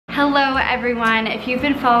Hello everyone. If you've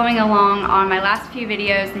been following along on my last few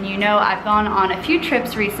videos, then you know I've gone on a few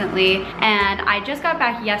trips recently, and I just got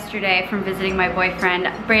back yesterday from visiting my boyfriend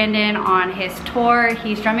Brandon on his tour.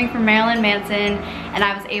 He's drumming for Marilyn Manson, and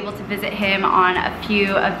I was able to visit him on a few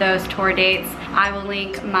of those tour dates. I will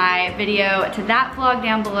link my video to that vlog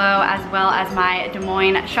down below, as well as my Des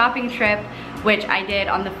Moines shopping trip, which I did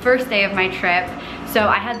on the first day of my trip. So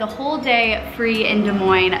I had the whole day free in Des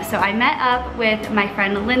Moines. So I met up with my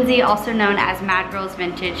friend Lindsay, also known as Mad Girls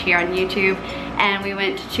Vintage here on YouTube, and we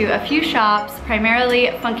went to a few shops,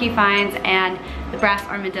 primarily Funky Finds and the Brass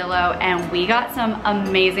Armadillo, and we got some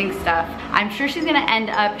amazing stuff. I'm sure she's gonna end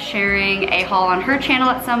up sharing a haul on her channel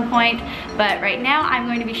at some point, but right now I'm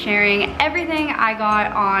going to be sharing everything I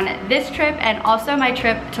got on this trip and also my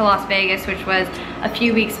trip to Las Vegas, which was a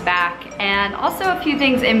few weeks back, and also a few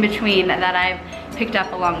things in between that I've picked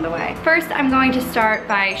up along the way. First, I'm going to start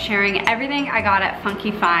by sharing everything I got at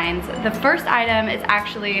Funky Finds. The first item is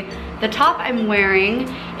actually the top I'm wearing.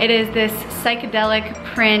 It is this psychedelic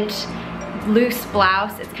print loose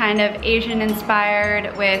blouse. It's kind of Asian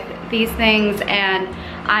inspired with these things, and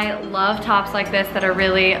I love tops like this that are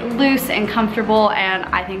really loose and comfortable, and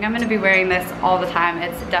I think I'm gonna be wearing this all the time.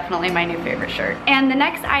 It's definitely my new favorite shirt. And the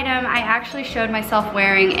next item I actually showed myself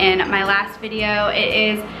wearing in my last video. It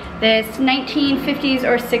is this 1950s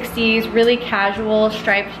or 60s really casual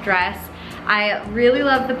striped dress. I really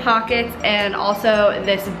love the pockets and also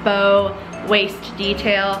this bow waist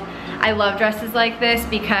detail. I love dresses like this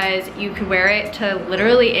because you could wear it to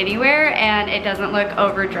literally anywhere and it doesn't look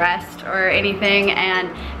overdressed or anything, and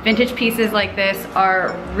vintage pieces like this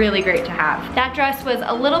are really great to have. That dress was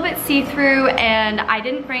a little bit see-through, and I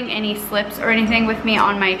didn't bring any slips or anything with me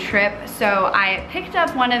on my trip, so I picked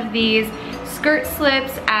up one of these skirt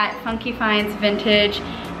slips at Funky Finds Vintage.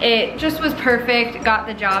 It just was perfect, got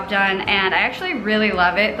the job done, and I actually really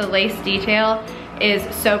love it. The lace detail is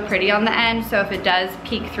so pretty on the end, so if it does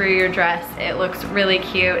peek through your dress, it looks really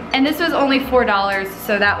cute. And this was only $4,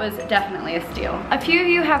 so that was definitely a steal. A few of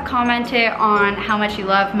you have commented on how much you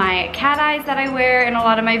love my cat eyes that I wear in a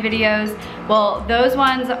lot of my videos. Well, those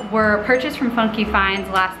ones were purchased from Funky Finds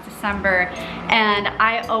last December, and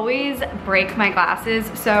I always break my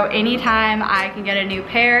glasses, so anytime I can get a new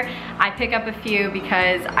pair, I pick up a few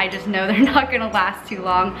because I just know they're not gonna last too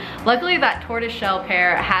long. Luckily, that tortoiseshell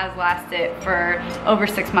pair has lasted for over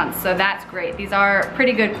 6 months, so that's great. These are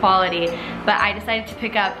pretty good quality, but I decided to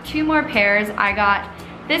pick up 2 more pairs. I got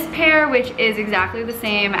this pair, which is exactly the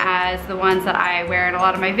same as the ones that I wear in a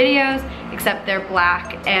lot of my videos, except they're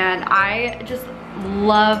black, and I just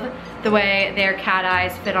love the way their cat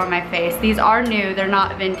eyes fit on my face. These are new, they're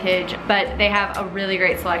not vintage, but they have a really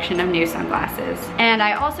great selection of new sunglasses. And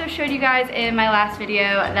I also showed you guys in my last video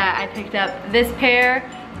that I picked up this pair.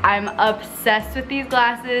 I'm obsessed with these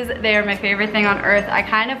glasses. They are my favorite thing on earth. I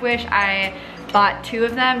kind of wish I bought 2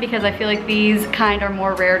 of them because I feel like these kind are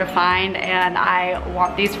more rare to find, and I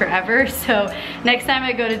want these forever. So next time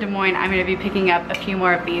I go to Des Moines, I'm gonna be picking up a few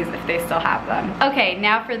more of these if they still have them. Okay,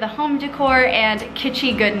 now for the home decor and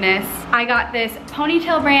kitschy goodness. I got this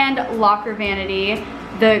ponytail brand locker vanity.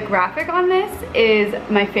 The graphic on this is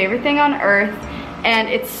my favorite thing on earth, and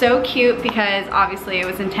it's so cute because obviously it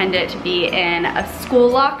was intended to be in a school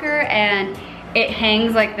locker, and it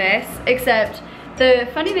hangs like this, except the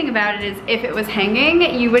funny thing about it is if it was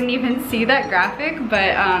hanging, you wouldn't even see that graphic,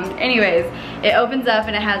 but anyways, it opens up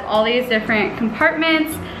and it has all these different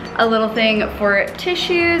compartments, a little thing for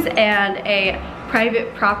tissues, and a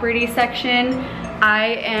private property section.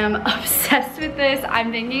 I am obsessed with this.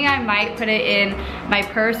 I'm thinking I might put it in my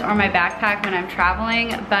purse or my backpack when I'm traveling,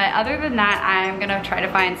 but other than that, I'm gonna try to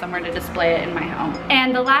find somewhere to display it in my home.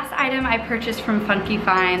 And the last item I purchased from Funky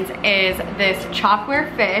Finds is this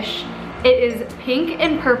chalkware fish. It is pink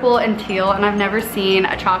and purple and teal, and I've never seen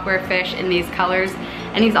a chalkware fish in these colors.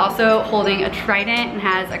 And he's also holding a trident and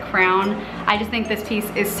has a crown. I just think this piece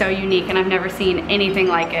is so unique, and I've never seen anything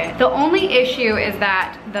like it. The only issue is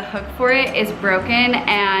that the hook for it is broken,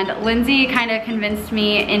 and Lindsay kind of convinced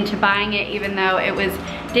me into buying it even though it was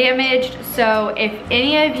damaged. So if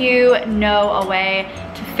any of you know a way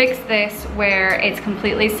to fix this where it's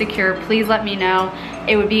completely secure, please let me know.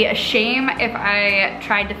 It would be a shame if I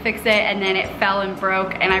tried to fix it and then it fell and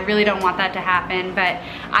broke, and I really don't want that to happen, but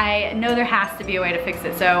I know there has to be a way to fix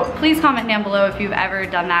it. So please comment down below if you've ever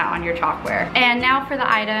done that on your chalkware. And now for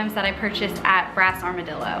the items that I purchased at Brass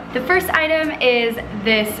Armadillo. The first item is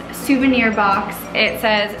this souvenir box. It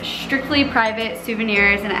says strictly private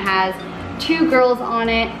souvenirs, and it has 2 girls on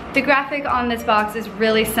it. The graphic on this box is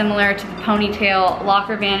really similar to the ponytail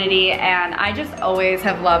locker vanity, and I just always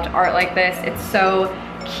have loved art like this. It's so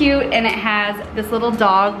cute, and it has this little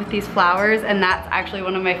dog with these flowers, and that's actually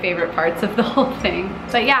one of my favorite parts of the whole thing.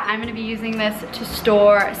 But yeah, I'm gonna be using this to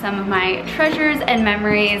store some of my treasures and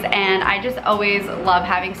memories, and I just always love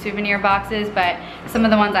having souvenir boxes, but some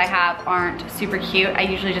of the ones I have aren't super cute. I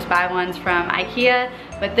usually just buy ones from IKEA,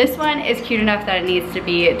 but this one is cute enough that it needs to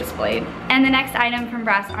be displayed. And the next item from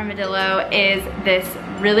Brass Armadillo is this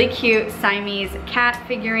really cute Siamese cat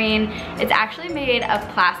figurine. It's actually made of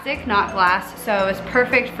plastic, not glass, so it's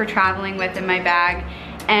perfect for traveling with in my bag,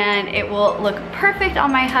 and it will look perfect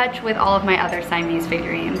on my hutch with all of my other Siamese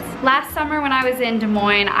figurines. Last summer when I was in Des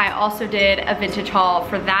Moines, I also did a vintage haul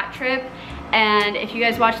for that trip, and if you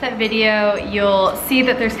guys watch that video, you'll see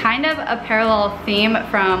that there's kind of a parallel theme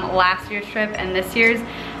from last year's trip and this year's.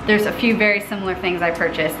 There's a few very similar things I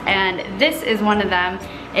purchased, and this is one of them.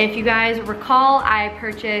 If you guys recall, I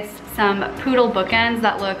purchased some poodle bookends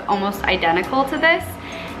that look almost identical to this,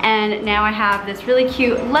 and now I have this really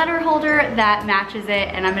cute letter holder that matches it,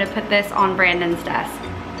 and I'm gonna put this on Brandon's desk.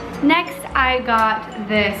 Next, I got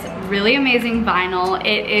this really amazing vinyl.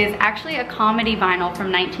 It is actually a comedy vinyl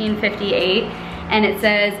from 1958, and it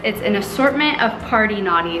says it's an assortment of party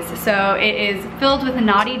naughties. So it is filled with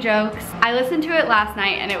naughty jokes. I listened to it last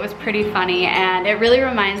night and it was pretty funny, and it really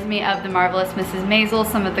reminds me of the Marvelous Mrs. Maisel,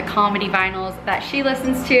 some of the comedy vinyls that she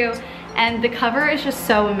listens to. And the cover is just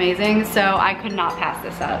so amazing, so I could not pass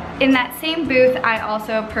this up. In that same booth, I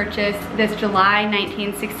also purchased this July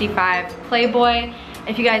 1965 Playboy.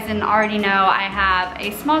 If you guys didn't already know, I have a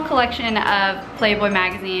small collection of Playboy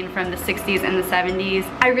magazine from the 60s and the 70s.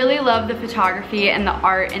 I really love the photography and the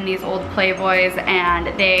art in these old Playboys, and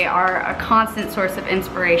they are a constant source of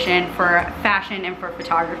inspiration for fashion and for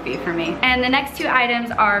photography for me. And the next two items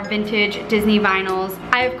are vintage Disney vinyls.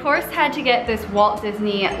 I of course had to get this Walt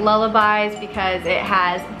Disney Lullabies because it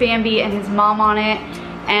has Bambi and his mom on it.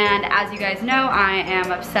 And as you guys know, I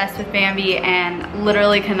am obsessed with Bambi and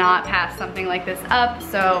literally cannot pass something like this up,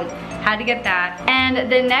 so had to get that. And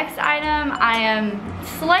the next item I am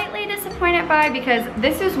slightly disappointed by because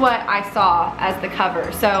this is what I saw as the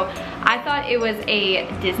cover. So I thought it was a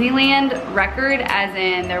Disneyland record, as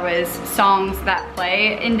in there was songs that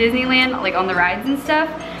play in Disneyland, like on the rides and stuff.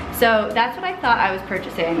 So that's what I thought I was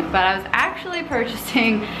purchasing, but I was actually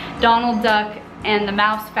purchasing Donald Duck and the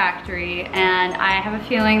Mouse Factory, and I have a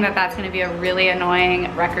feeling that that's gonna be a really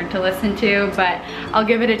annoying record to listen to, but I'll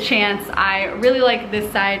give it a chance. I really like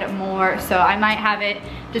this side more, so I might have it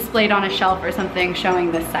displayed on a shelf or something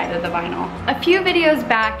showing this side of the vinyl. A few videos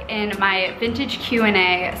back in my vintage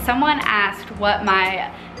Q&A, someone asked what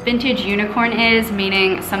my vintage unicorn is,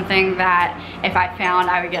 meaning something that if I found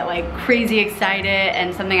I would get like crazy excited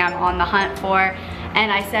and something I'm on the hunt for. And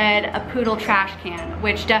I said a poodle trash can,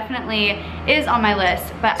 which definitely is on my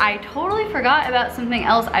list, but I totally forgot about something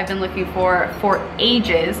else I've been looking for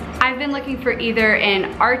ages. I've been looking for either an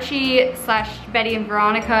Archie / Betty and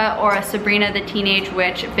Veronica or a Sabrina the Teenage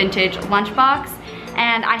Witch vintage lunchbox.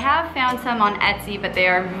 And I have found some on Etsy, but they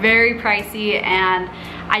are very pricey, and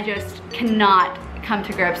I just cannot come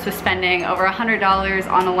to grips with spending over $100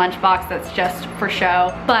 on a lunchbox that's just for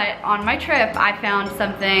show. But on my trip, I found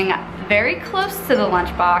something very close to the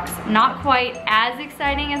lunchbox. Not quite as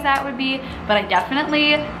exciting as that would be, but I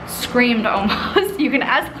definitely screamed almost. You can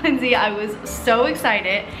ask Lindsay, I was so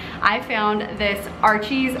excited. I found this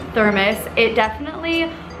Archie's thermos. It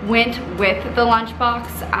definitely went with the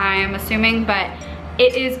lunchbox, I'm assuming, but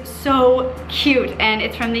it is so cute, and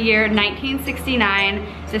it's from the year 1969.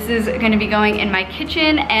 This is going to be going in my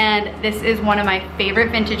kitchen, and this is one of my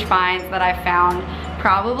favorite vintage finds that I found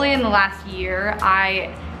probably in the last year.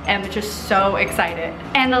 I am just so excited.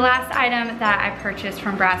 And the last item that I purchased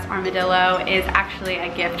from Brass Armadillo is actually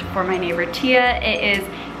a gift for my neighbor Tia. It is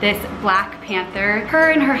this Black Panther. Her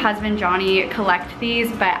and her husband Johnny collect these,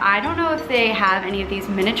 but I don't know if they have any of these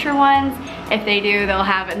miniature ones. If they do, they'll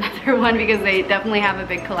have another one because they definitely have a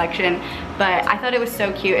big collection. But I thought it was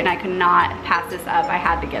so cute and I could not pass this up. I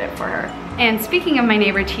had to get it for her. And speaking of my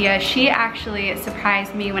neighbor Tia, she actually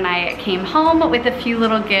surprised me when I came home with a few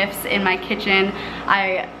little gifts in my kitchen.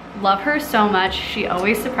 I love her so much. She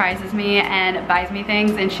always surprises me and buys me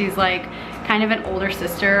things, and she's like kind of an older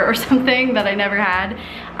sister or something that I never had.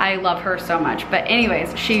 I love her so much. But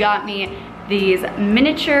anyways, she got me these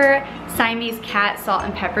miniature Siamese cat salt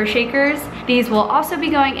and pepper shakers. These will also be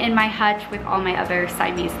going in my hutch with all my other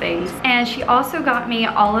Siamese things. And she also got me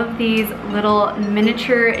all of these little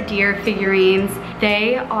miniature deer figurines.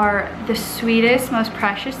 They are the sweetest, most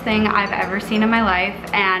precious thing I've ever seen in my life,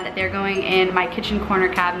 and they're going in my kitchen corner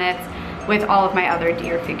cabinets with all of my other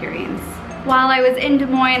deer figurines. While I was in Des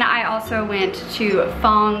Moines, I also went to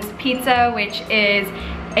Fong's Pizza, which is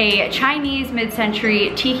a Chinese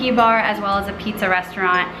mid-century tiki bar, as well as a pizza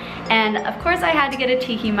restaurant. And of course I had to get a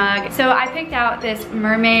tiki mug. So I picked out this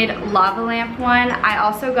mermaid lava lamp one. I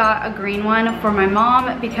also got a green one for my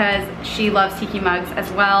mom because she loves tiki mugs as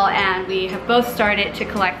well, and we have both started to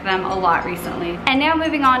collect them a lot recently. And now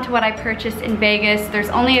moving on to what I purchased in Vegas. There's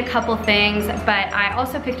only a couple things, but I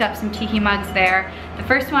also picked up some tiki mugs there. The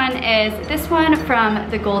first one is this one from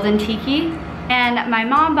the Golden Tiki. And my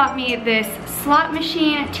mom bought me this slot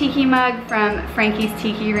machine tiki mug from Frankie's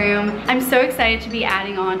Tiki Room. I'm so excited to be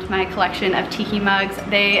adding on to my collection of tiki mugs.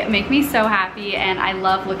 They make me so happy and I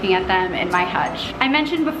love looking at them in my hutch. I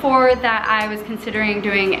mentioned before that I was considering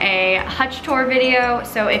doing a hutch tour video,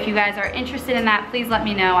 so if you guys are interested in that, please let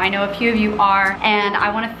me know. I know a few of you are, and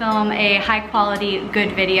I want to film a high quality,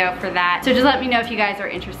 good video for that. So just let me know if you guys are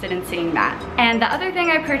interested in seeing that. And the other thing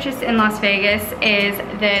I purchased in Las Vegas is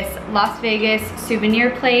this Las Vegas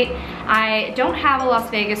souvenir plate. I don't have a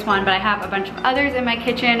Las Vegas one, but I have a bunch of others in my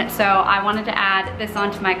kitchen, so I wanted to add this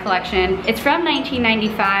onto my collection. It's from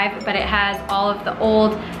 1995, but it has all of the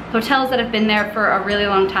old hotels that have been there for a really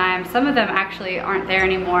long time. Some of them actually aren't there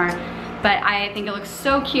anymore, but I think it looks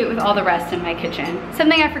so cute with all the rest in my kitchen.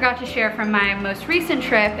 Something I forgot to share from my most recent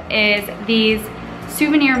trip is these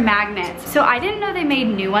souvenir magnets. So I didn't know they made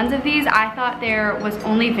new ones of these. I thought there was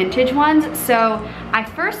only vintage ones. So I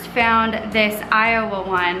first found this Iowa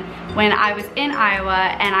one when I was in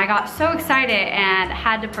Iowa, and I got so excited and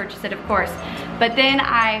had to purchase it, of course. But then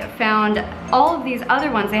I found all of these other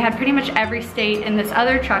ones. They had pretty much every state in this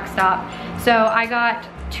other truck stop. So I got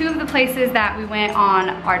two of the places that we went on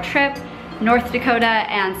our trip, North Dakota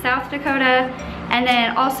and South Dakota. And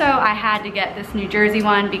then also I had to get this New Jersey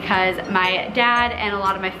one because my dad and a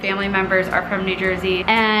lot of my family members are from New Jersey,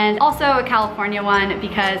 and also a California one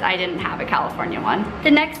because I didn't have a California one.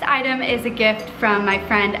 The next item is a gift from my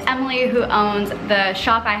friend Emily, who owns the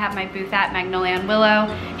shop I have my booth at, Magnolia and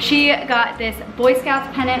Willow. She got this Boy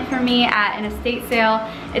Scouts pennant for me at an estate sale.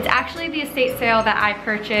 It's actually the estate sale that I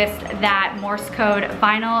purchased that Morse code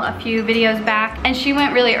vinyl a few videos back, and she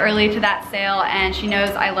went really early to that sale, and she knows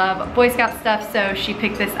I love Boy Scout stuff, so she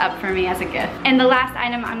picked this up for me as a gift. And the last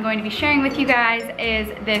item I'm going to be sharing with you guys is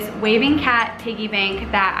this waving cat piggy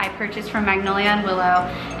bank that I purchased from Magnolia and Willow.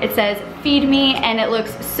 It says "Feed me," and it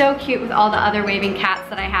looks so cute with all the other waving cats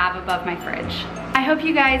that I have above my fridge. I hope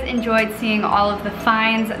you guys enjoyed seeing all of the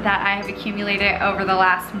finds that I have accumulated over the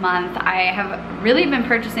last month. I have really been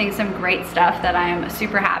purchasing some great stuff that I am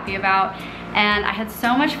super happy about, and I had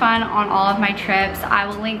so much fun on all of my trips. I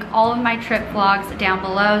will link all of my trip vlogs down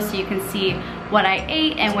below so you can see what I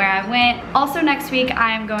ate and where I went. Also next week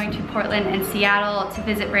I am going to Portland and Seattle to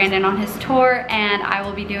visit Brandon on his tour, and I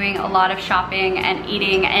will be doing a lot of shopping and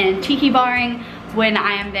eating and tiki barring when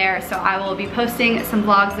I am there, so I will be posting some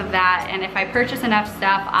vlogs of that, and if I purchase enough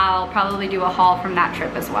stuff, I'll probably do a haul from that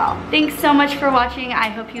trip as well. Thanks so much for watching. I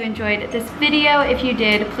hope you enjoyed this video. If you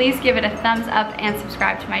did, please give it a thumbs up and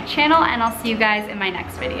subscribe to my channel, and I'll see you guys in my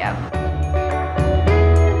next video.